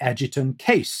Morgan Egerton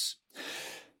case.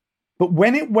 But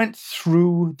when it went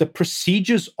through the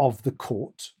procedures of the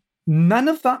court, none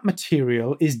of that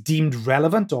material is deemed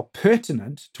relevant or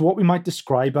pertinent to what we might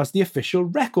describe as the official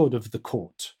record of the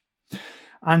court.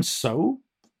 And so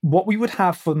what we would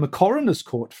have from the coroner's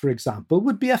court, for example,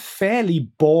 would be a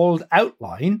fairly bald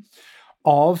outline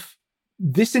of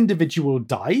this individual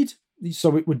died.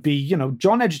 So it would be,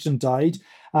 John Egerton died.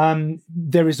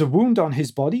 There is a wound on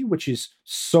his body, which is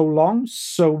so long,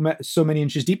 so many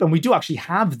inches deep. And we do actually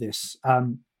have this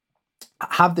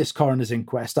coroner's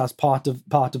inquest as part of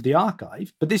the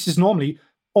archive. But this is normally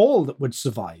all that would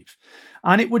survive.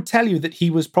 And it would tell you that he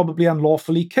was probably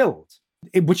unlawfully killed,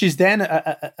 which is then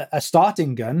a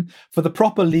starting gun for the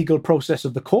proper legal process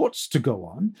of the courts to go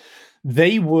on.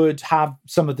 They would have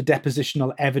some of the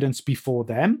depositional evidence before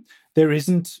them. There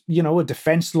isn't, a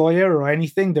defense lawyer or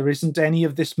anything. There isn't any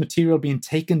of this material being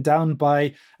taken down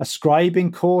by a scribe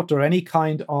in court or any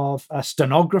kind of a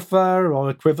stenographer or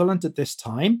equivalent at this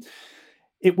time.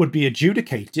 It would be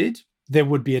adjudicated. There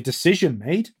would be a decision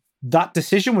made. That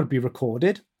decision would be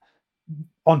recorded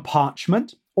on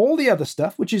parchment. All the other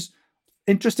stuff, which is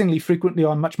interestingly frequently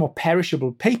on much more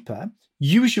perishable paper,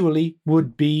 usually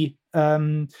would be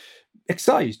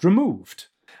excised, removed.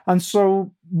 And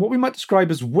so what we might describe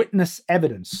as witness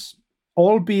evidence,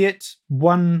 albeit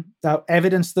one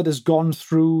evidence that has gone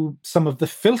through some of the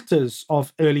filters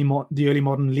of the early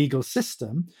modern legal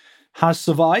system, has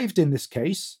survived in this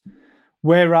case,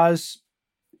 whereas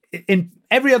in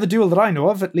every other duel that I know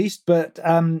of, at least, but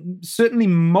certainly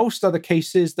most other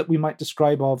cases that we might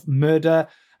describe of murder,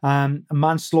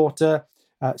 manslaughter,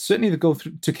 certainly that go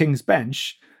through to King's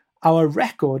Bench, our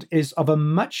record is of a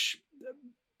much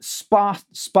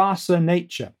sparser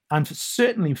nature and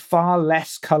certainly far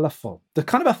less colourful. The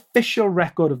kind of official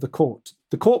record of the court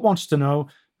wants to know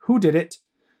who did it,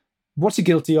 what's he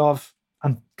guilty of,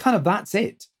 and kind of that's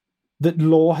it. That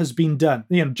law has been done,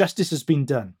 justice has been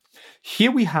done.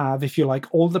 Here we have, if you like,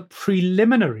 all the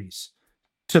preliminaries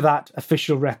to that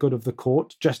official record of the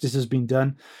court, justice has been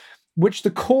done, which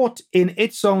the court in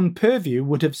its own purview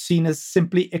would have seen as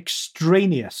simply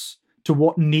extraneous to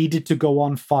what needed to go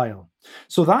on file.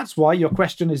 So that's why your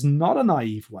question is not a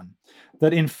naive one,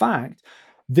 that in fact,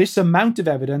 this amount of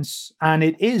evidence, and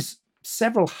it is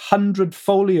several hundred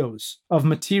folios of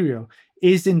material,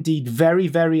 is indeed very,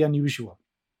 very unusual.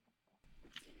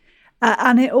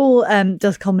 And it all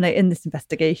does culminate in this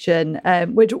investigation.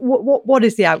 What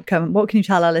is the outcome? What can you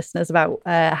tell our listeners about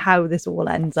how this all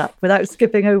ends up without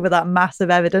skipping over that massive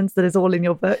evidence that is all in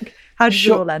your book? How does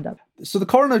it all end up? So the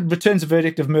coroner returns a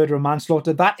verdict of murder and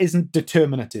manslaughter. That isn't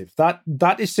determinative.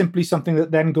 That is simply something that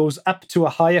then goes up to a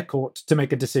higher court to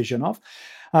make a decision of.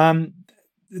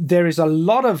 There is a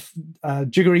lot of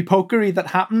jiggery-pokery that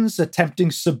happens, attempting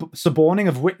suborning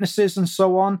of witnesses and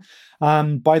so on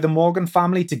by the Morgan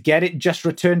family to get it just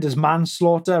returned as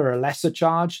manslaughter or a lesser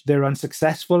charge. They're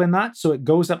unsuccessful in that, so it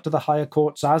goes up to the higher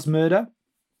courts as murder.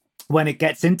 When it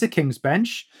gets into King's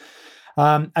Bench,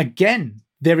 again,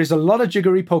 there is a lot of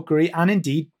jiggery-pokery and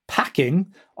indeed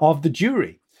packing of the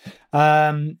jury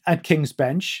at King's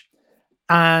Bench.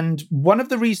 And one of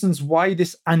the reasons why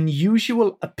this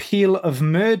unusual appeal of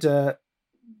murder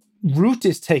route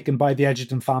is taken by the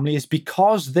Egerton family is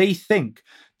because they think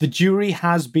the jury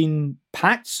has been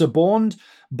packed, suborned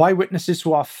by witnesses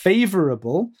who are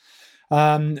favourable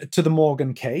to the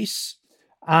Morgan case.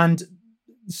 And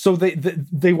so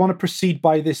they want to proceed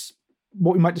by this,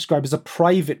 what we might describe as a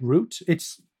private route.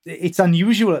 It's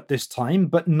unusual at this time,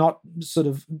 but not sort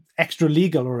of extra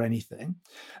legal or anything.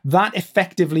 That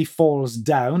effectively falls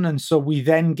down. And so we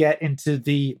then get into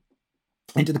the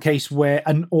case where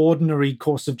an ordinary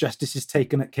course of justice is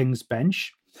taken at King's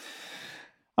Bench.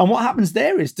 And what happens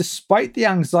there is, despite the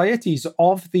anxieties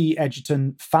of the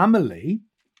Egerton family,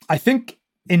 I think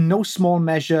in no small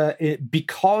measure,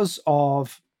 because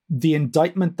of the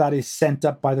indictment that is sent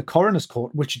up by the coroner's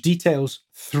court, which details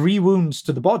 3 wounds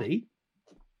to the body,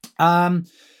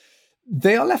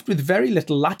 they are left with very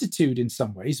little latitude in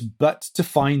some ways, but to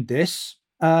find this,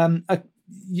 a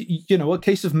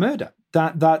case of murder,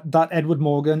 that Edward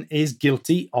Morgan is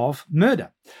guilty of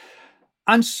murder.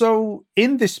 And so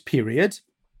in this period,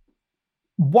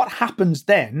 what happens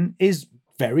then is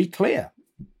very clear.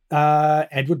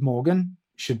 Edward Morgan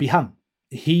should be hung.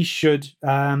 He should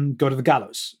go to the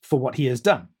gallows for what he has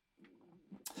done.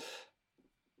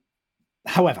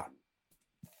 However,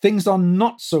 things are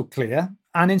not so clear,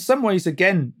 and in some ways,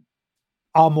 again,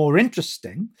 are more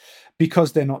interesting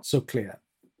because they're not so clear.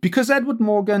 Because Edward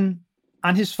Morgan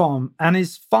and his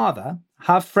father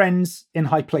have friends in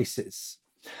high places.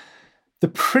 The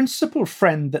principal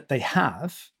friend that they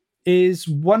have is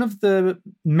one of the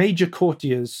major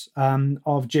courtiers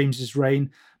of James's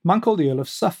reign, a man called the Earl of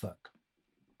Suffolk.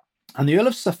 And the Earl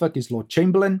of Suffolk is Lord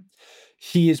Chamberlain.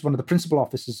 He is one of the principal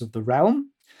officers of the realm.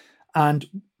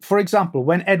 And for example,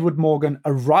 when Edward Morgan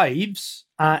arrives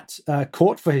at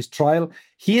court for his trial,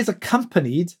 he is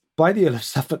accompanied by the Earl of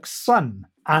Suffolk's son.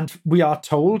 And we are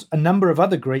told a number of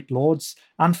other great lords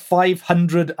and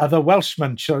 500 other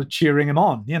Welshmen cheering him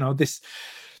on. You know, this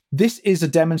is a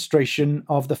demonstration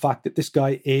of the fact that this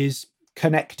guy is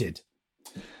connected.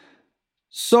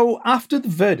 So after the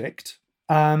verdict,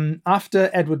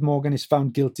 after Edward Morgan is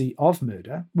found guilty of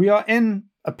murder, we are in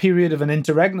a period of an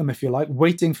interregnum, if you like,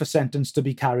 waiting for sentence to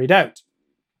be carried out.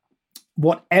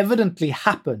 What evidently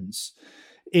happens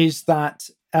is that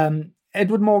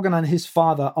Edward Morgan and his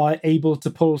father are able to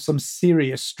pull some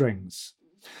serious strings.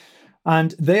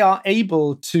 And they are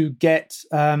able to get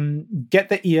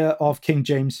the ear of King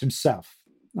James himself.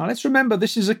 Now, let's remember,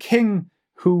 this is a king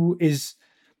who is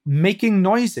making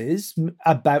noises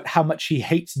about how much he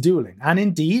hates dueling. And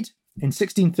indeed, in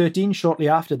 1613, shortly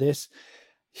after this,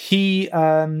 he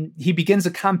begins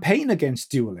a campaign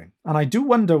against dueling. And I do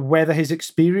wonder whether his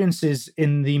experiences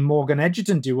in the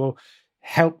Morgan-Egerton duel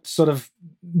helped sort of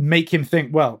make him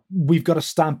think, well, we've got to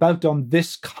stamp out on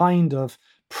this kind of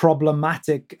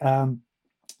problematic,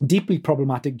 deeply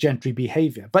problematic gentry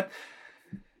behavior. But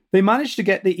they managed to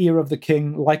get the ear of the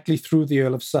king, likely through the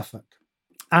Earl of Suffolk.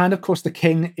 And of course, the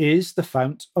king is the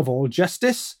fount of all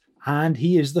justice, and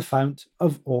he is the fount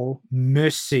of all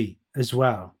mercy as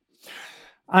well.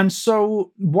 And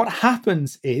so what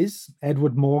happens is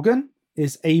Edward Morgan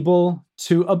is able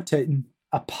to obtain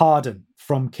a pardon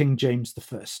from King James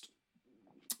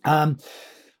I.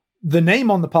 The name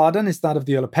on the pardon is that of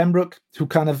the Earl of Pembroke, who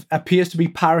kind of appears to be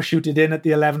parachuted in at the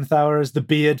 11th hour as the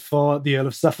beard for the Earl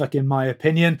of Suffolk, in my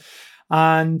opinion.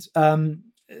 And,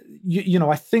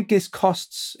 I think this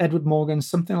costs Edward Morgan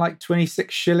something like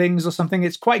 26 shillings or something.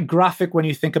 It's quite graphic when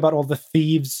you think about all the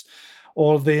thieves,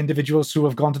 all the individuals who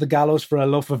have gone to the gallows for a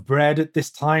loaf of bread at this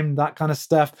time, that kind of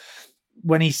stuff,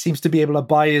 when he seems to be able to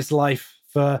buy his life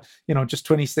for, just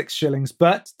 26 shillings.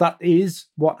 But that is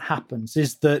what happens,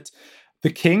 is that the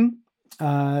king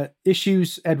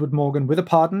issues Edward Morgan with a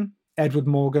pardon. Edward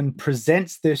Morgan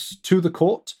presents this to the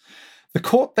court. The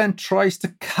court then tries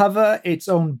to cover its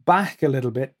own back a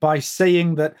little bit by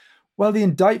saying that, well, the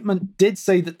indictment did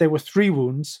say that there were 3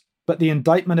 wounds, but the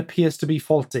indictment appears to be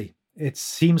faulty. It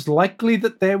seems likely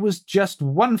that there was just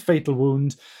 1 fatal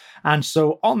wound. And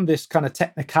so on this kind of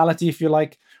technicality, if you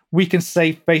like, we can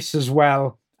save face as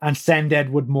well and send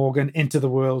Edward Morgan into the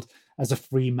world as a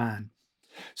free man.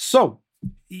 So,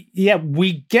 yeah,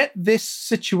 we get this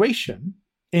situation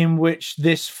in which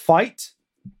this fight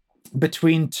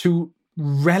between 2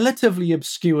 relatively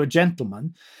obscure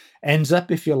gentlemen ends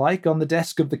up, if you like, on the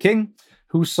desk of the king,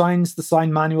 who signs the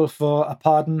sign manual for a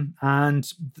pardon.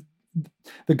 And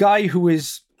the guy who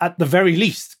is at the very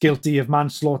least guilty of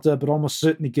manslaughter, but almost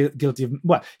certainly guilty of,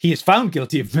 well, he is found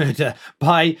guilty of murder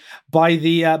by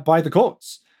the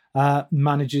courts,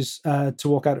 manages to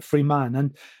walk out a free man.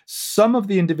 And some of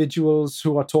the individuals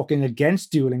who are talking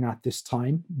against dueling at this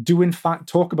time do in fact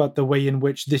talk about the way in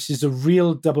which this is a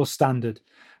real double standard,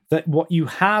 that what you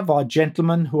have are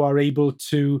gentlemen who are able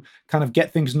to kind of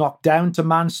get things knocked down to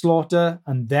manslaughter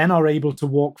and then are able to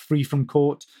walk free from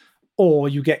court. Or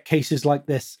you get cases like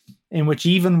this in which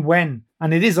even when,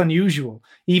 and it is unusual,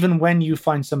 even when you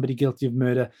find somebody guilty of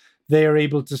murder, they are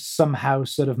able to somehow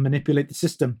sort of manipulate the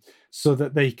system so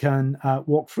that they can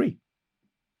walk free.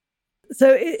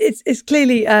 So it's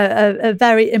clearly a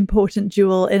very important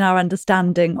duel in our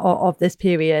understanding of this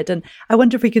period. And I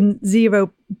wonder if we can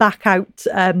zero back out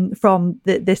from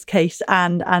this case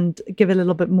and give a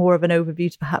little bit more of an overview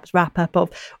to perhaps wrap up of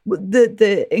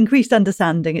the increased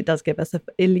understanding it does give us of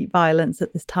elite violence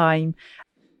at this time.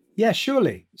 Yeah,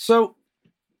 surely. So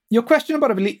your question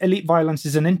about elite violence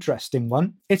is an interesting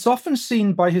one. It's often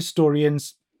seen by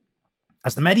historians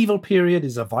as the medieval period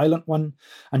is a violent one,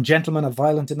 and gentlemen are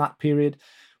violent in that period.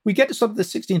 We get to sort of the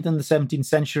 16th and the 17th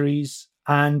centuries,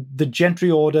 and the gentry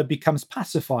order becomes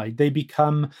pacified. They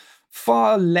become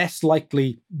far less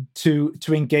likely to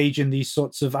engage in these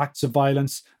sorts of acts of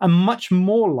violence and much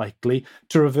more likely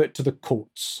to revert to the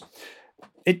courts.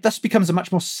 It thus becomes a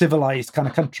much more civilized kind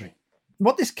of country.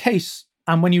 What this case,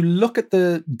 and when you look at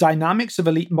the dynamics of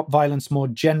elite violence more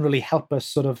generally help us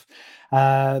sort of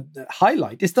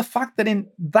highlight, is the fact that in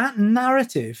that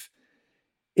narrative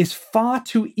is far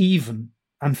too even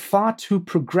and far too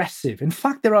progressive. In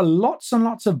fact, there are lots and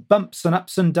lots of bumps and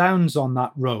ups and downs on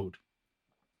that road.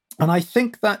 And I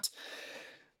think that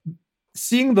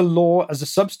seeing the law as a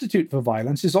substitute for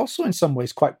violence is also in some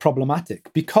ways quite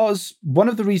problematic, because one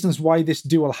of the reasons why this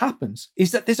duel happens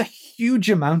is that there's a huge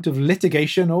amount of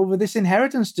litigation over this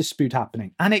inheritance dispute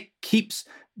happening, and it keeps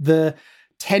the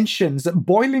tensions at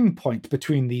boiling point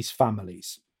between these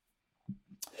families.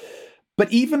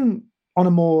 But even on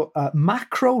a more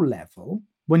macro level,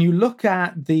 when you look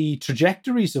at the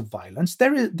trajectories of violence,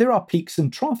 there are peaks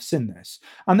and troughs in this.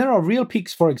 And there are real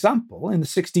peaks, for example, in the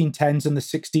 1610s and the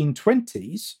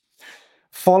 1620s,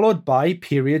 followed by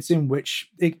periods in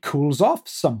which it cools off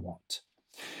somewhat.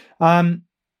 And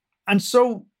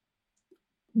so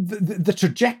the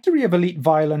trajectory of elite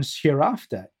violence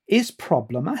hereafter is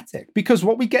problematic, because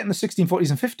what we get in the 1640s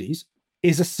and 50s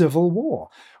is a civil war,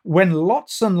 when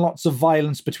lots and lots of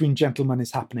violence between gentlemen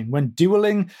is happening, when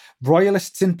dueling,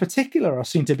 royalists in particular, are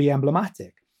seen to be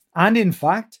emblematic. And in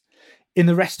fact, in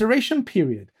the Restoration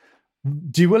period,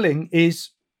 dueling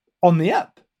is on the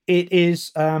up. It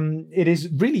is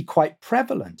really quite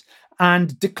prevalent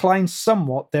and declines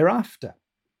somewhat thereafter.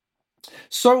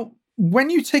 So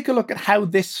when you take a look at how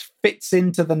this fits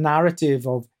into the narrative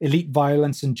of elite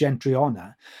violence and gentry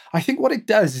honour, I think what it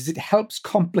does is it helps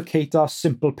complicate our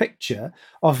simple picture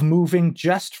of moving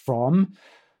just from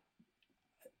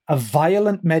a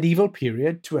violent medieval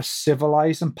period to a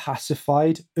civilized and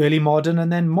pacified early modern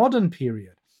and then modern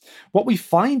period. What we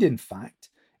find, in fact,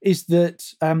 is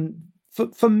that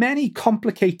for many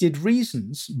complicated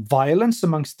reasons, violence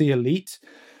amongst the elite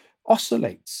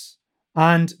oscillates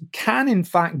and can, in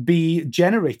fact, be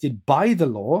generated by the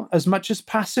law as much as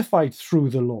pacified through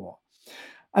the law.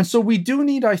 And so we do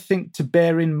need, I think, to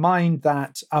bear in mind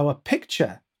that our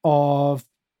picture of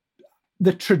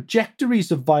the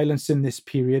trajectories of violence in this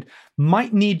period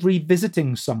might need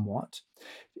revisiting somewhat,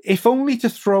 if only to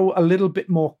throw a little bit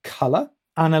more colour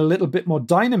and a little bit more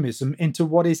dynamism into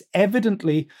what is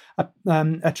evidently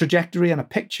a trajectory and a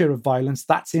picture of violence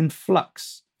that's in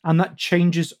flux. And that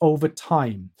changes over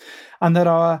time. And that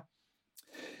our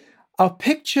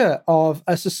picture of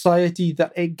a society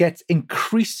that it gets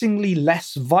increasingly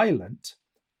less violent,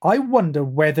 I wonder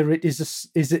whether it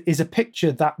is a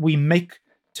picture that we make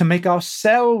to make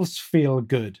ourselves feel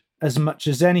good as much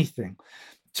as anything,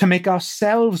 to make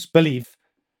ourselves believe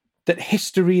that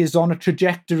history is on a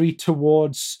trajectory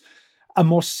towards a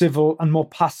more civil and more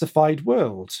pacified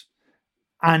world.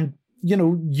 And you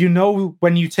know,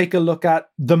 when you take a look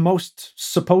at the most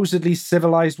supposedly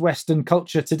civilized Western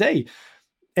culture today,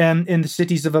 in the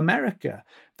cities of America,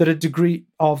 that a degree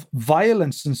of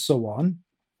violence and so on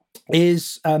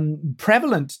is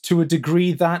prevalent to a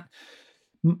degree that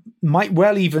might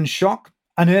well even shock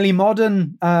an early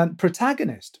modern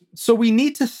protagonist. So we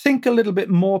need to think a little bit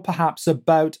more, perhaps,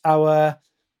 about our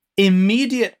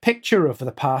immediate picture of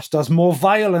the past as more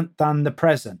violent than the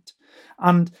present.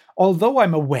 And although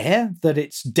I'm aware that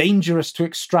it's dangerous to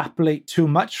extrapolate too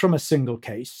much from a single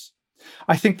case,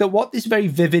 I think that what this very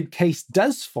vivid case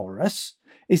does for us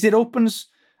is it opens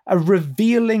a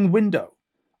revealing window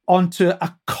onto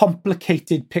a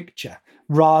complicated picture,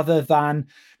 rather than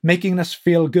making us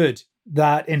feel good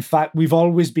that, in fact, we've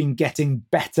always been getting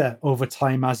better over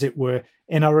time, as it were,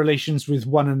 in our relations with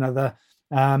one another,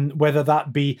 whether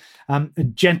that be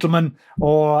gentlemen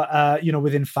or,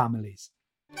 within families.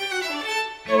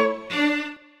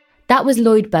 That was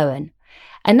Lloyd Bowen,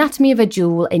 Anatomy of a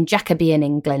Duel in Jacobean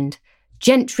England,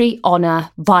 Gentry,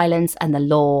 Honour, Violence and the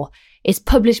Law, is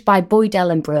published by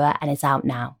Boydell and Brewer and is out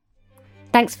now.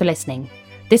 Thanks for listening.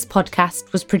 This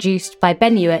podcast was produced by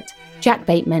Ben Hewitt, Jack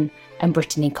Bateman and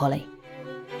Brittany Colley.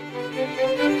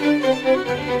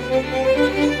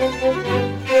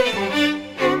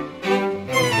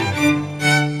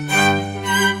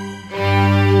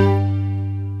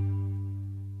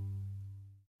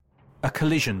 A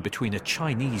collision between a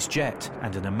Chinese jet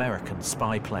and an American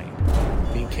spy plane.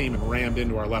 He came and rammed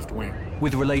into our left wing.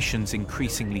 With relations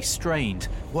increasingly strained,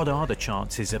 what are the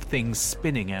chances of things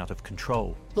spinning out of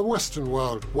control? The Western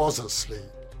world was asleep.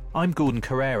 I'm Gordon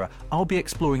Carrera. I'll be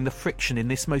exploring the friction in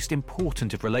this most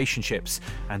important of relationships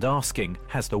and asking,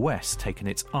 has the West taken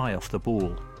its eye off the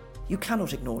ball? You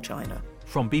cannot ignore China.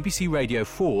 From BBC Radio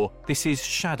 4, this is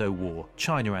Shadow War,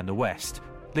 China and the West.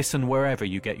 Listen wherever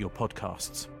you get your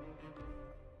podcasts.